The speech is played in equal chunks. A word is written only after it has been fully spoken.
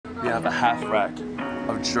We have a half rack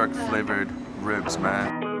of jerk flavored ribs,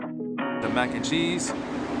 man. The mac and cheese.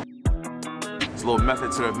 It's a little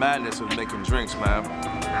method to the madness of making drinks, man.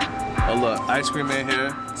 Oh look, ice cream in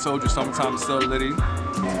here. Told you summertime is still litty.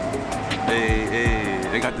 Hey,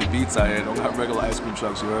 they got the beats out here. Don't got regular ice cream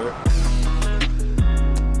trucks, you heard?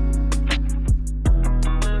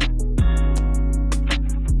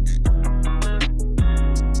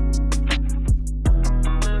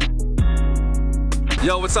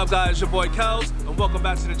 Yo, what's up guys? Your boy Kels, and welcome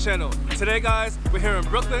back to the channel. Today guys, we're here in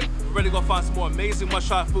Brooklyn. We're ready to go find some more amazing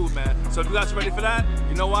must-try food, man. So if you guys are ready for that,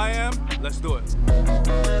 you know who I am. Let's do it.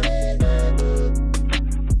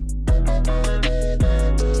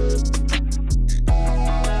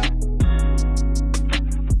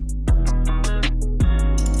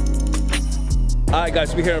 Alright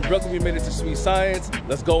guys, we're here in Brooklyn. We made it to Sweet Science.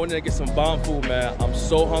 Let's go in there and get some bomb food, man. I'm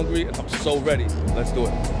so hungry and I'm so ready. Let's do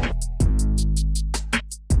it.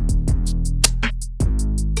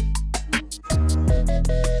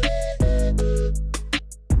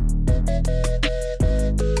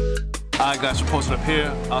 Alright guys, we're posted up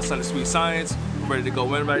here outside of Sweet Science. We're ready to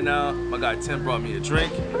go in right now. My guy Tim brought me a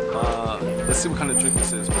drink. Let's see what kind of drink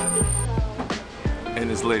this is, man. And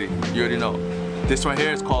this lady, you already know. This right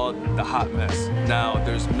here is called the Hot Mess. Now,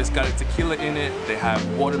 there's misguided tequila in it. They have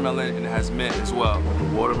watermelon and it has mint as well.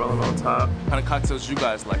 The watermelon on top. What kind of cocktails you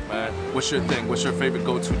guys like, man? What's your thing? What's your favorite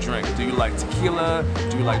go-to drink? Do you like tequila?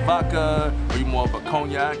 Do you like vodka? Are you more of a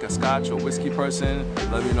cognac, a scotch, or whiskey person?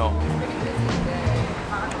 Let me know.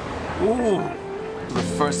 Ooh, the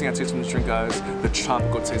first thing I taste from this drink, guys, the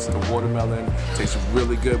tropical taste of the watermelon. Tastes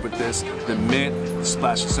really good with this. The mint, the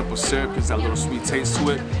splash of simple syrup gives that little sweet taste to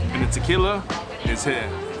it. And the tequila is here,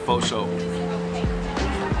 faux show.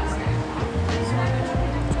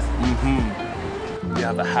 We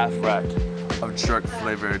have a half rack of jerk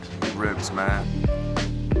flavored ribs, man.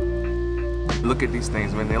 Look at these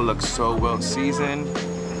things, man. They look so well seasoned.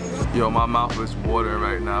 Yo, my mouth is watering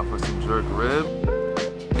right now for some jerk rib.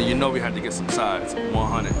 And you know we had to get some sides,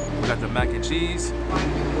 100. We got the mac and cheese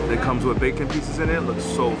that comes with bacon pieces in it. Looks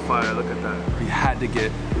so fire, look at that. We had to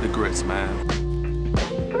get the grits, man.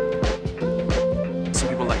 Some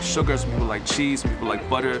people like sugar, some people like cheese, some people like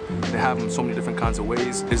butter. They have them so many different kinds of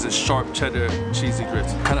ways. It's a sharp cheddar, cheesy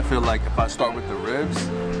grits. I kind of feel like if I start with the ribs,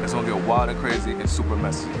 it's gonna get wild and crazy and super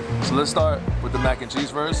messy. So let's start with the mac and cheese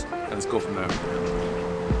first, and let's go from there.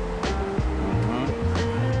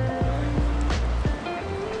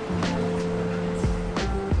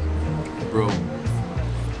 Bro,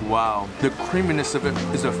 wow. The creaminess of it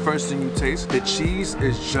is the first thing you taste. The cheese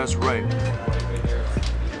is just right.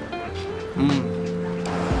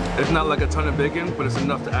 It's not like a ton of bacon, but it's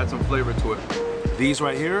enough to add some flavor to it. These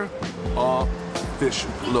right here are fish.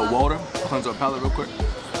 A little water, cleanse our palate real quick.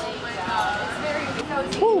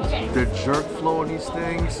 Woo. The jerk flow on these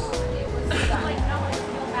things.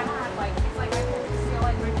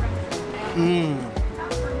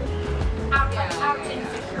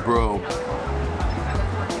 Bro.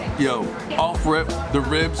 Yo, off rip, the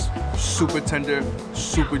ribs, super tender,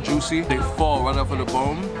 super juicy. They fall right off of the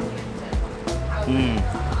bone.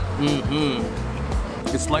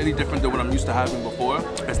 It's slightly different than what I'm used to having before.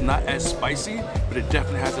 It's not as spicy, but it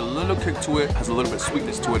definitely has a little kick to it, has a little bit of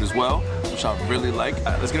sweetness to it as well, which I really like.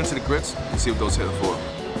 All right, let's get into the grits and see what those hit for.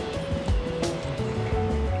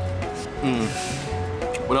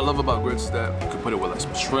 What I love about grits is that you can put it with like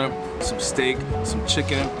some shrimp, some steak, some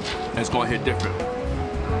chicken, and it's gonna hit different.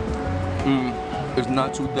 It's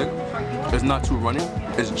not too thick, it's not too runny,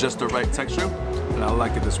 it's just the right texture, and I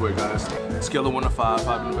like it this way, guys. Scale of 1 to 5,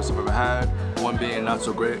 5 being the best I've ever had, 1 being not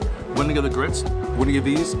so great. We're gonna give the grits, we're gonna give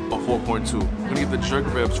these a 4.2. We're gonna give the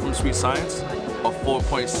jerk ribs from Sweet Science a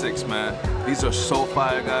 4.6, man. These are so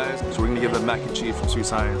fire, guys. So we're gonna give the mac and cheese from Sweet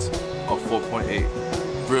Science a 4.8.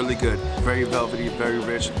 Really good, very velvety, very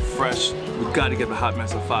rich, fresh. We gotta give the Hot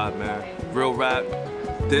Mess a 5, man. Real rap,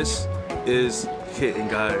 this is hitting,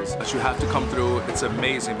 guys. But you have to come through, it's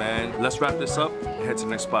amazing, man. Let's wrap this up and head to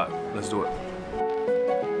the next spot. Let's do it.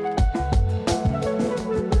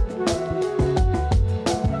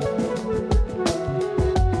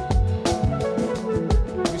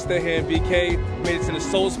 We stay here in BK, made it to the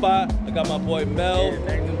soul spot. I got my boy Mel. Yeah,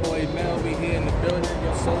 thank you, boy Mel. We here in the building,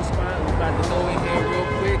 your soul spot. We about to go in here real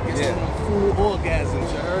quick. Get some food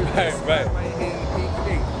orgasms, you heard? Right. Right here in BK.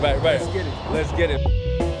 Right. Let's get it. Let's get it.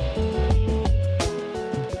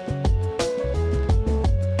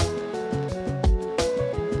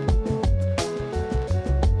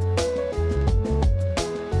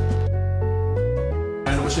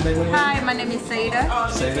 What's your name again? Hi, my name is Saida.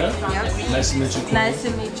 Saida? Yep. Nice to meet you. Nice to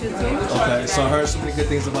meet you too. Okay, so I heard so many good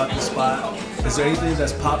things about this spot. Is there anything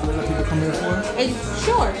that's popular that people come here for?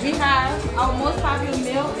 Sure, we have our most popular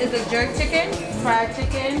meal is a jerk chicken, fried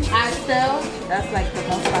chicken, Acosta. That's like the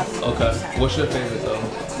most popular. Okay. What's your favorite though?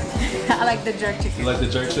 I like the jerk chicken. You like the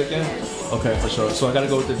jerk chicken? Okay, for sure. So I gotta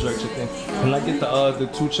go with the jerk chicken. Can I get the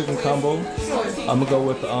 2 chicken combo? Sure. I'm gonna go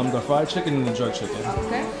with the fried chicken and the jerk chicken.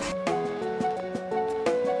 Okay.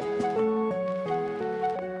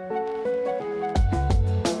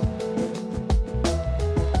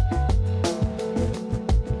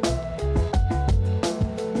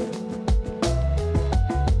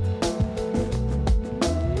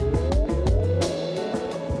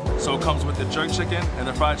 So it comes with the jerk chicken and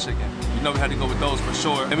the fried chicken. You know we had to go with those for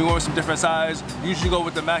sure. And we went with some different sides. Usually go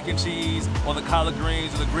with the mac and cheese or the collard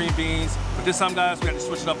greens or the green beans. But this time, guys, we had to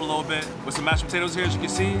switch it up a little bit with some mashed potatoes here, as you can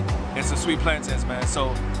see, and some sweet plantains, man.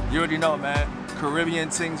 So you already know, man.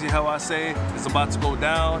 Caribbean things, how I say, is about to go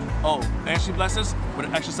down. Oh, and she blessed us with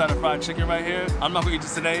an extra side of fried chicken right here. I'm not gonna eat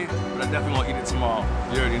this today, but I definitely gonna eat it tomorrow.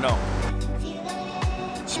 You already know.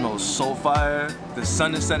 Smells so fire. The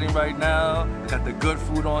sun is setting right now. Got the good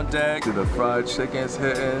food on deck. The fried chicken's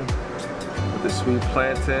hitting. With the sweet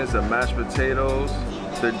plantains, the mashed potatoes,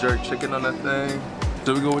 the jerk chicken on the thing.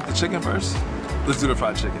 So we go with the chicken first? Let's do the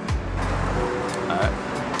fried chicken. All right.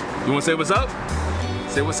 You wanna say what's up?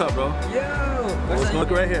 Say what's up, bro. Yo! Let's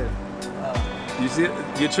look right here. You see it?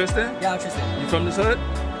 You Tristan? Yeah, I'm Tristan. You from this hood?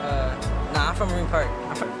 Nah, I'm from Marine Park.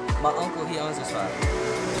 My uncle, he owns this spot.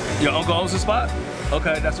 Your uncle owns the spot?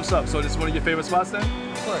 Okay, that's what's up. So this is one of your favorite spots then?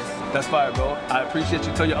 Of course. That's fire, bro. I appreciate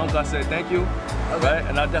you. Tell your uncle I said thank you. Okay. Right?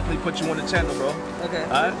 And I'll definitely put you on the channel, bro. Okay. All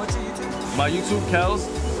right? What's your YouTube? My YouTube, Kels.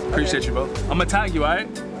 Appreciate you, bro. I'm gonna tag you, all right?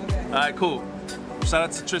 Okay. All right, cool. Shout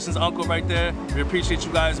out to Tristan's uncle right there. We appreciate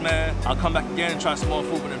you guys, man. I'll come back again and try some more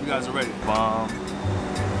food whenever you guys are ready. Bomb.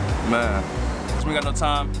 Man. So we got no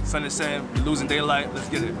time. Sun is setting. We're losing daylight. Let's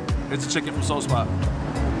get it. It's the chicken from Soul Spot.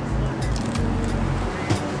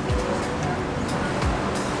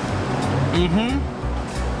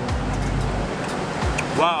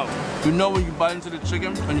 Wow. You know when you bite into the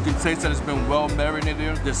chicken and you can taste that it's been well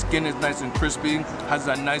marinated. The skin is nice and crispy. Has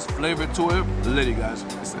that nice flavor to it. Litty, guys.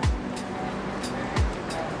 Listen.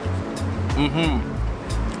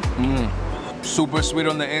 Super sweet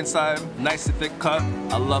on the inside. Nice and thick cut.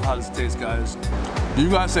 I love how this tastes, guys. Do you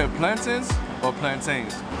guys say plantains or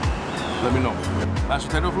plantains? Let me know. Mashed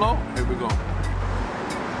potato flow? Here we go.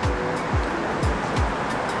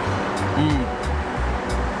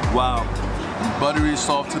 Wow. Buttery,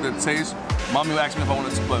 soft to the taste. Mommy asked me if I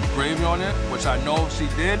wanted to put gravy on it, which I know if she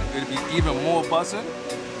did, it'd be even more bussin'.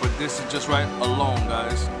 But this is just right alone,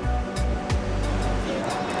 guys.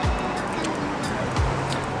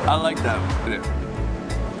 I like that.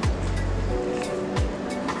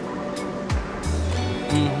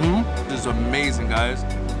 This is amazing, guys.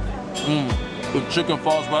 The chicken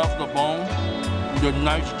falls right off the bone. The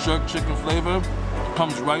nice jerk chicken flavor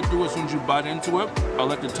comes right through as soon as you bite into it. I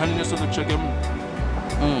like the tenderness of the chicken.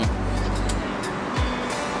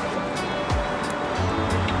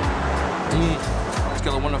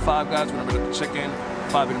 Scale of 1 to 5, guys. We're gonna rate the chicken.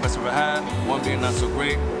 5 being the best I've ever had, 1 being not so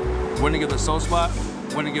great. We're gonna give the Soul Spot.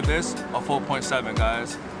 We're gonna give this a 4.7,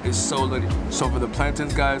 guys. It's so litty. So for the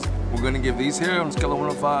plantains, guys, we're gonna give these here on a scale of 1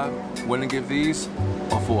 to 5. We're gonna give these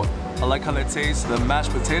a 4. I like how they taste. The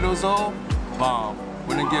mashed potatoes, though, bomb.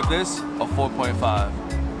 We're gonna give this a 4.5.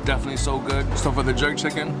 Definitely so good. So for the jerk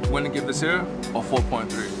chicken, we're gonna give this here a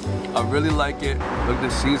 4.3. I really like it. Look at the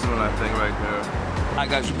seasoning on that thing right there. All right,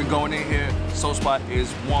 guys, we've been going in here. Soul Spot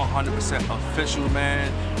is 100% official,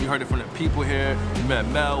 man. You heard it from the people here. We met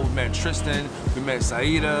Mel, we met Tristan, we met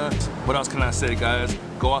Saida. What else can I say, guys?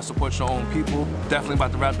 Go out, support your own people. Definitely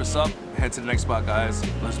about to wrap this up. Head to the next spot, guys.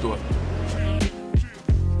 Let's do it.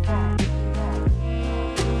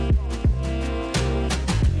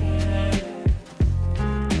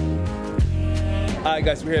 All right,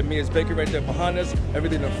 guys, we're here at Mia's Bakery right there behind us.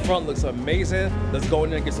 Everything in the front looks amazing. Let's go in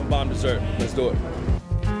there and get some bomb dessert. Let's do it.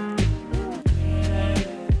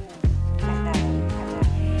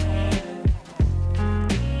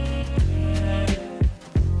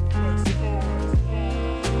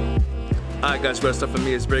 All right, guys, we got stuff from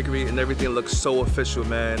Mia's Bakery and everything looks so official,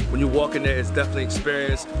 man. When you walk in there, it's definitely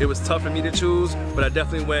experience. It was tough for me to choose, but I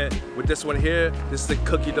definitely went with this one here. This is the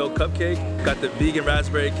cookie dough cupcake. Got the vegan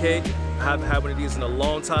raspberry cake. I haven't had one of these in a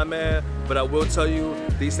long time, man, but I will tell you,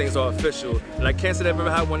 these things are official. And I can't say I've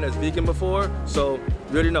ever had one that's vegan before, so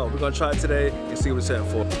you already know. We're gonna try it today and see what it's in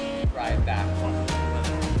for. Try that one.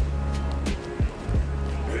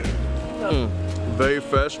 Very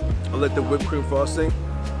fresh. I like the whipped cream frosting.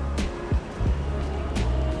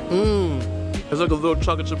 It's like a little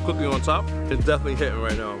chocolate chip cookie on top. It's definitely hitting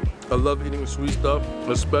right now. I love eating sweet stuff,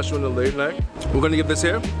 especially in the late night. We're gonna give this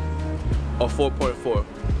here a 4.4.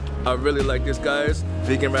 I really like this, guys.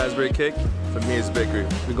 Vegan raspberry cake, for me it's bakery.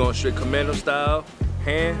 We're going straight commando style,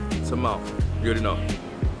 hand to mouth. You already know.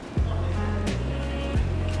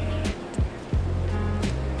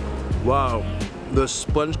 Wow, the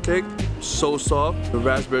sponge cake, so soft. The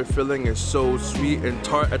raspberry filling is so sweet and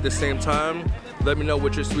tart at the same time. Let me know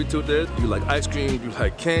what your sweet tooth is. Do you like ice cream? Do you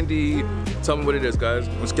like candy? Tell me what it is, guys.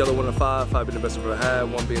 On a scale of 1 to 5, 5 being the best I've ever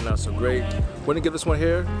had, 1 being not so great. We're gonna give this one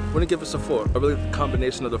here, we're gonna give this a 4. I really like the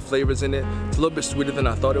combination of the flavors in it. It's a little bit sweeter than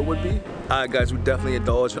I thought it would be. All right, guys, we definitely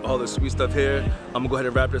indulge in all the sweet stuff here. I'm gonna go ahead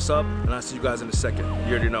and wrap this up, and I'll see you guys in a second.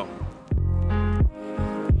 You already know.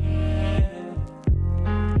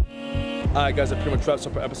 Alright guys, that pretty much wraps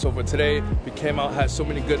up our episode for today. We came out, had so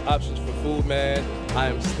many good options for food, man. I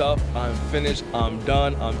am stuffed, I'm finished, I'm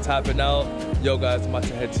done, I'm tapping out. Yo guys, I'm about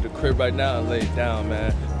to head to the crib right now and lay it down,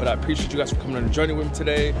 man. But I appreciate you guys for coming on the journey with me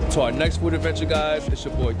today. To our next food adventure, guys, it's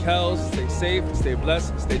your boy Kels. Stay safe, stay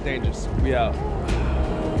blessed, stay dangerous. We out.